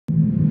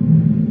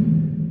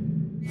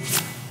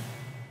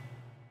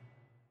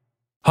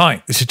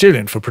Hi, this is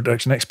Julian for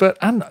Production Expert,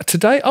 and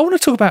today I want to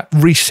talk about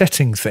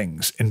resetting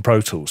things in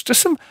Pro Tools.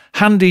 Just some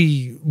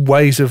handy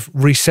ways of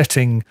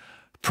resetting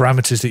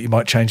parameters that you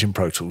might change in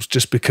Pro Tools,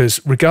 just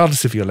because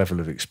regardless of your level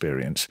of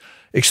experience,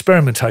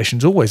 experimentation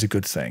is always a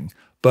good thing.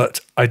 But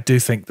I do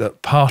think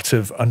that part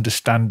of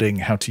understanding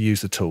how to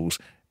use the tools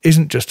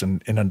isn't just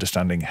in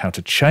understanding how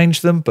to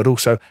change them, but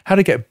also how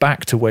to get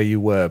back to where you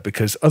were,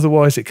 because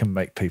otherwise it can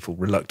make people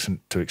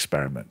reluctant to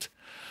experiment.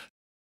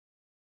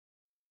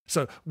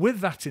 So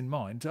with that in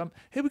mind,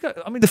 here we go.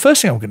 I mean, the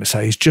first thing I'm going to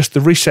say is just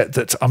the reset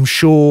that I'm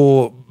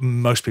sure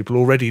most people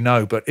already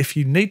know, but if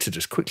you need to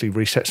just quickly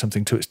reset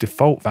something to its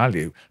default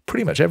value,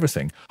 pretty much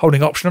everything,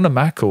 holding Option on a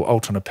Mac or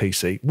Alt on a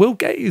PC will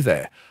get you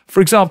there. For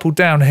example,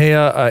 down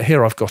here,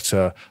 here I've got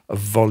a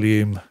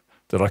volume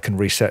that I can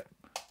reset.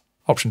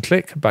 Option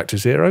click, back to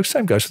 0.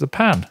 Same goes for the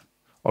pan.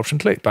 Option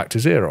click, back to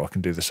 0. I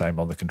can do the same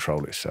on the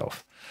control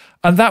itself.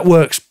 And that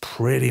works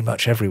pretty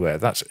much everywhere.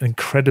 That's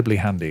incredibly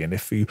handy. And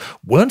if you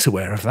weren't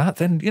aware of that,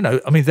 then,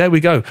 I mean, there we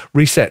go.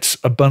 Resets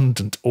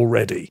abundant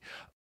already.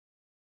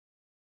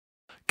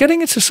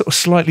 Getting into sort of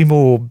slightly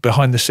more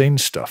behind the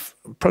scenes stuff,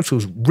 Pro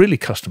Tools really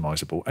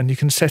customizable, and you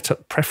can set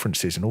up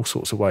preferences in all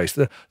sorts of ways.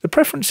 The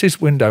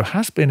preferences window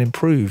has been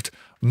improved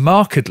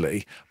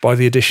markedly by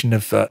the addition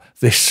of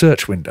this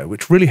search window,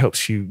 which really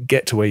helps you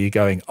get to where you're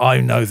going. I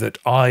know that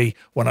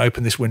when I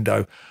open this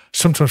window,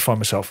 sometimes find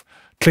myself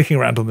clicking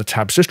around on the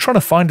tabs, just trying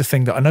to find a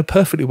thing that I know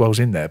perfectly well is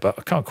in there, but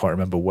I can't quite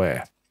remember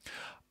where.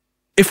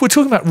 If we're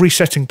talking about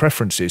resetting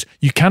preferences,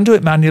 you can do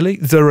it manually.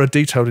 There are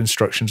detailed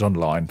instructions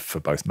online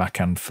for both Mac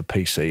and for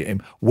PC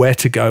in where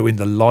to go in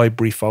the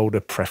library folder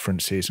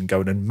preferences and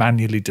go in and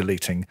manually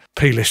deleting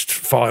plist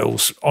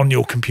files on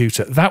your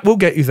computer. That will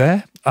get you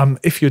there.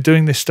 If you're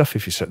doing this stuff,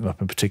 if you set them up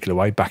in a particular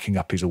way, backing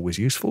up is always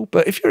useful.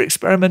 But if you're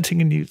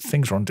experimenting and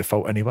things are on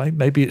default anyway,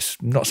 maybe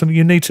it's not something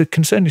you need to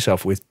concern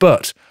yourself with.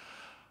 But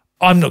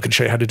I'm not going to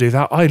show you how to do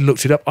that. I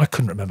looked it up. I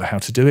couldn't remember how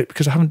to do it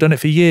because I haven't done it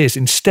for years.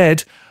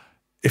 Instead,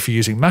 if you're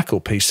using Mac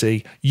or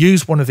PC,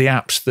 use one of the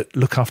apps that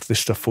look after this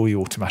stuff for you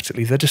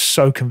automatically. They're just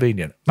so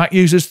convenient. Mac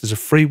users, there's a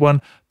free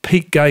one.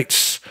 Pete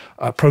Gates'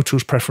 Pro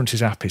Tools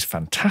Preferences app is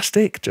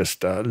fantastic.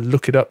 Just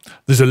look it up.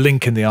 There's a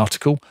link in the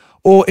article.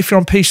 Or if you're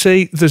on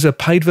PC, there's a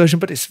paid version,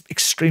 but it's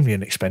extremely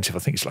inexpensive. I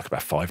think it's like about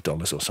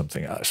 $5 or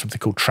something, something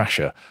called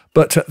Trasher.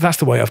 But that's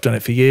the way I've done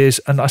it for years,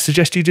 and I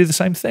suggest you do the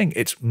same thing.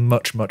 It's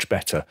much, much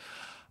better.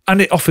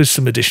 And it offers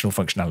some additional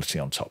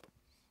functionality on top.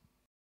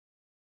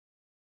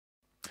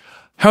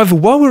 However,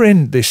 while we're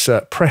in this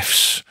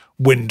prefs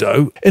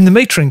window, in the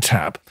metering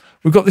tab,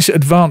 we've got this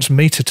advanced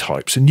meter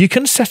types, and you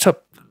can set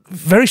up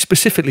very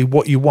specifically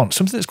what you want.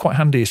 Something that's quite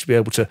handy is to be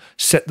able to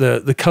set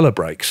the color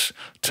breaks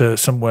to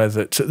somewhere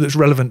that's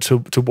relevant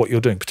to what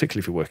you're doing, particularly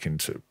if you're working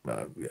to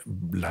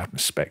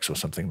loudness specs or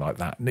something like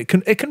that. And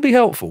it can be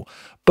helpful.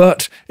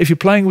 But if you're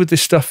playing with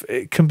this stuff,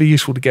 it can be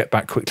useful to get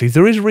back quickly.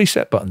 There is a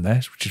reset button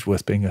there, which is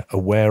worth being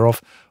aware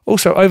of.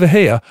 Also, over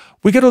here,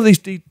 we get all these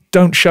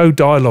don't show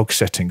dialogue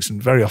settings,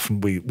 and very often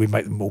we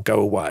make them all go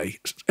away.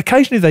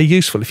 Occasionally they're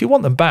useful. If you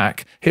want them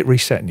back, hit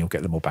reset and you'll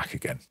get them all back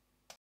again.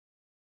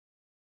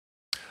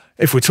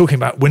 If we're talking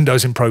about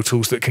windows in Pro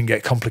Tools that can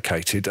get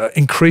complicated,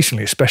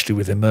 increasingly, especially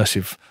with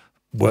immersive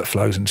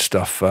workflows and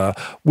stuff,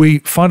 we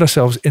find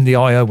ourselves in the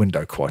I/O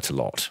window quite a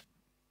lot.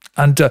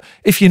 And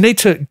if you need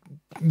to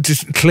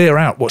just clear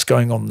out what's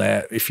going on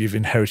there, if you've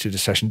inherited a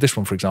session, this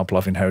one, for example,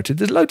 I've inherited,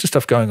 there's loads of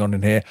stuff going on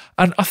in here.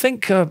 And I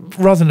think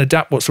rather than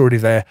adapt what's already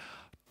there,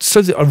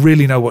 so that I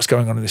really know what's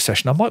going on in this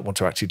session, I might want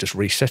to actually just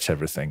reset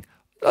everything.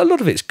 A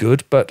lot of it's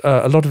good, but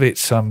a lot of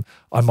it's I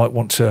might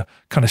want to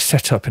kind of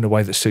set up in a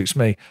way that suits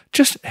me.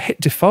 Just hit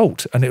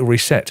default and it'll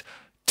reset.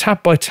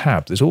 Tab by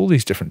tab, there's all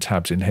these different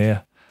tabs in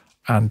here.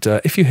 And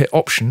if you hit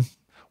Option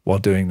while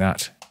doing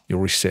that, you'll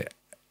reset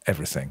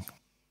everything.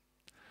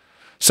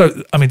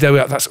 So, I mean, there we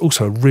are. That's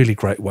also a really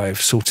great way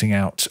of sorting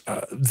out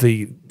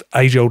the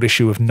age-old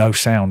issue of no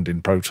sound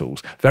in Pro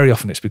Tools. Very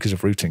often it's because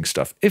of routing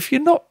stuff. If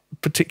you're not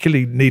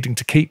particularly needing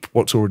to keep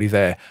what's already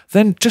there,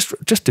 then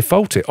just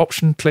default it.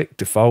 Option, click,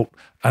 default,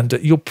 and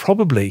you'll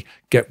probably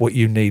get what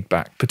you need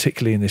back,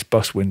 particularly in this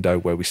bus window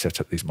where we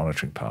set up these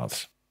monitoring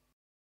paths.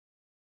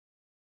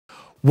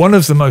 One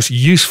of the most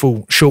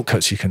useful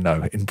shortcuts you can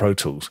know in Pro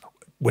Tools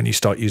when you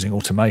start using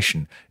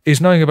automation is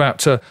knowing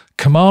about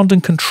Command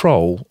and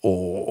Control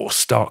or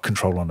Start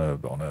Control on a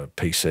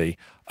PC,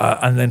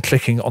 and then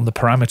clicking on the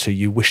parameter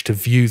you wish to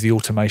view the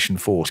automation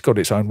for. It's got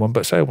its own one,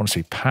 but say I want to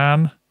see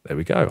pan. There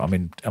we go.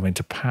 I'm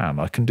into pan.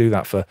 I can do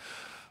that for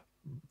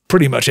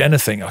pretty much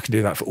anything. I can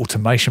do that for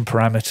automation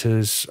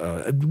parameters,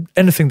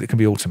 anything that can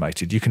be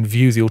automated. You can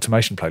view the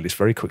automation playlist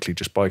very quickly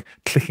just by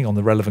clicking on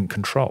the relevant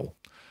control.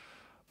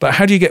 But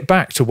how do you get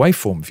back to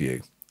waveform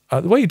view?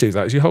 The way you do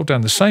that is you hold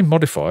down the same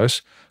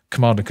modifiers,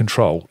 Command and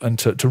Control, and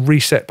to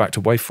reset back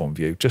to waveform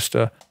view, just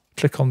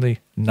click on the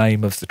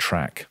name of the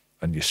track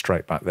and you're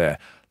straight back there.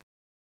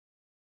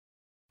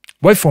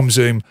 Waveform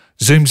zoom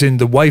zooms in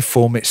the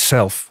waveform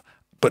itself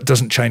but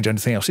doesn't change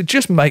anything else. It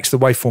just makes the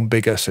waveform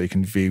bigger so you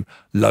can view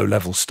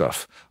low-level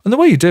stuff. And the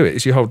way you do it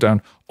is you hold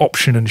down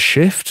Option and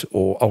Shift,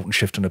 or Alt and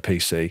Shift on a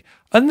PC,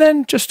 and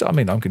then just, I'm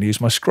going to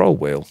use my scroll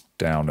wheel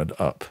down and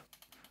up,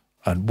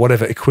 and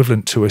whatever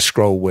equivalent to a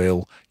scroll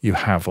wheel you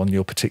have on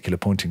your particular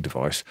pointing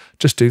device,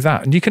 just do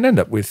that. And you can end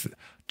up with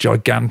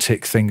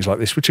gigantic things like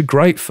this, which are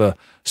great for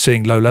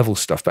seeing low-level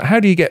stuff. But how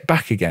do you get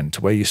back again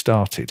to where you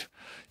started?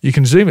 You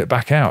can zoom it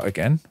back out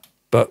again,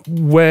 but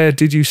where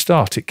did you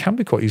start? It can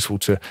be quite useful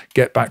to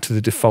get back to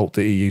the default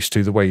that you're used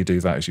to. The way you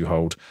do that is you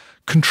hold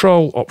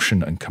Control,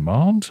 Option and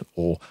Command,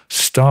 or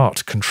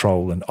Start,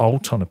 Control and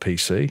Alt on a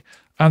PC,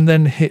 and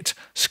then hit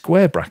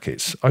square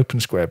brackets. Open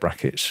square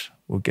brackets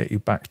will get you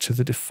back to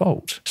the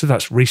default. So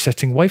that's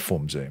resetting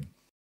waveform zoom.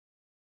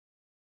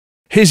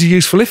 Here's a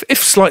useful,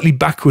 if slightly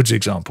backwards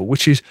example,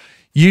 which is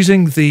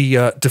using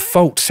the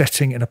default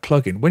setting in a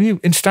plugin. When you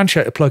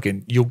instantiate a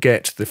plugin, you'll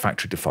get the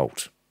factory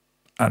default.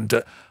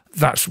 And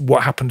that's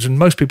what happens, and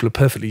most people are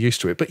perfectly used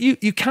to it. But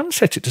you can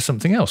set it to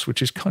something else,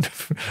 which is kind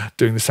of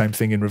doing the same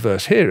thing in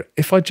reverse. Here,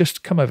 if I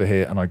just come over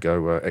here and I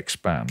go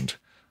expand,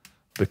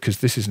 because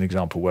this is an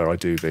example where I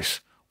do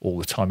this all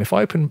the time. If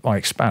I open my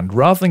expand,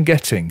 rather than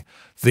getting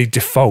the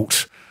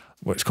default,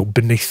 what's called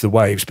beneath the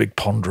waves, big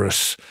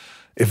ponderous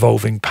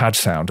evolving pad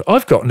sound,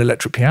 I've got an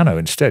electric piano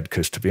instead,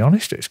 because to be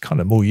honest, it's kind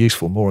of more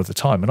useful more of the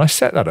time. And I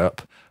set that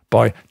up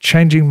by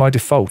changing my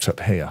default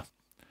up here.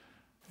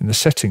 In the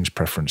settings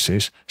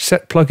preferences,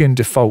 set plugin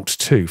default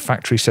to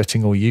factory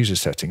setting or user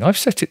setting. I've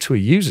set it to a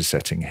user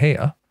setting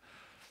here,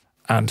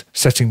 and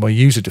setting my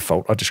user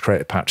default, I just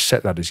create a patch,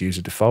 set that as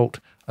user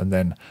default, and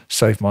then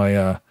save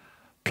my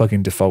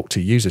plugin default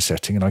to user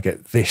setting, and I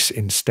get this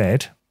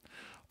instead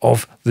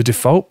of the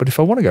default. But if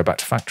I want to go back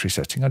to factory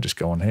setting, I just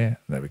go on here,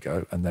 there we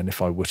go. And then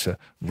if I were to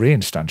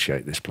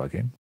reinstantiate this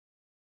plugin,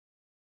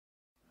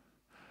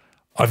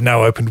 I've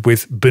now opened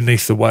with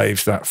beneath the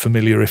waves, that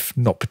familiar, if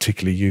not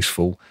particularly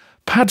useful,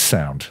 pad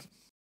sound.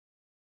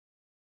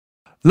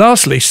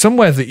 Lastly,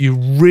 somewhere that you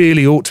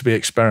really ought to be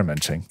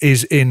experimenting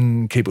is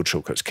in keyboard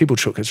shortcuts.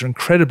 Keyboard shortcuts are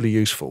incredibly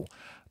useful,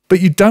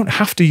 but you don't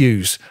have to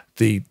use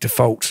the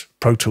default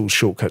Pro Tools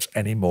shortcuts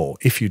anymore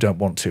if you don't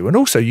want to. And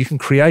also you can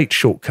create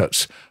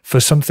shortcuts for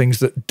some things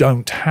that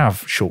don't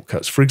have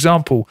shortcuts. For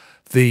example,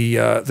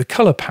 the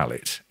color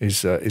palette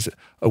is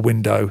a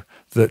window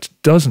that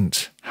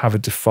doesn't have a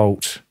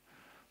default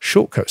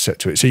shortcut set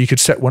to it. So you could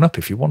set one up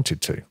if you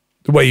wanted to.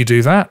 The way you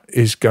do that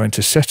is go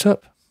into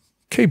Setup,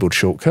 Keyboard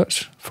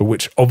Shortcuts, for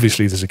which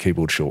obviously there's a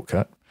keyboard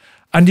shortcut,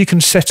 and you can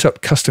set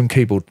up custom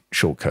keyboard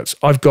shortcuts.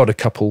 I've got a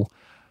couple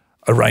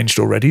arranged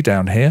already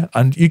down here,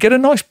 and you get a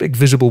nice big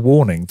visible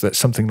warning that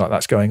something like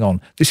that's going on.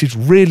 This is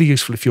really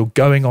useful if you're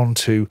going on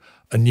to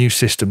a new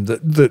system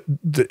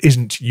that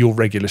isn't your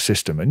regular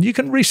system, and you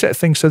can reset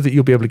things so that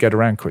you'll be able to get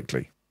around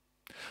quickly.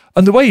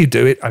 And the way you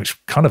do it, it's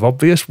kind of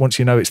obvious once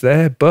you know it's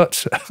there,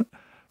 but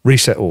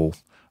reset all.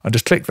 And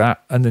just click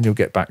that, and then you'll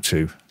get back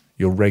to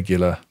your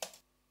regular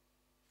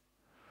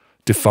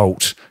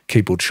default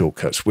keyboard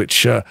shortcuts,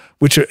 which are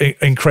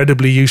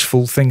incredibly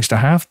useful things to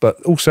have,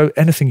 but also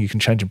anything you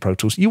can change in Pro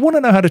Tools, you want to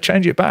know how to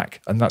change it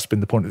back. And that's been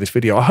the point of this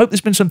video. I hope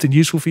there's been something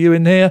useful for you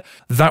in here.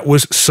 That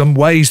was some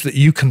ways that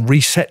you can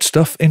reset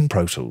stuff in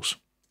Pro Tools.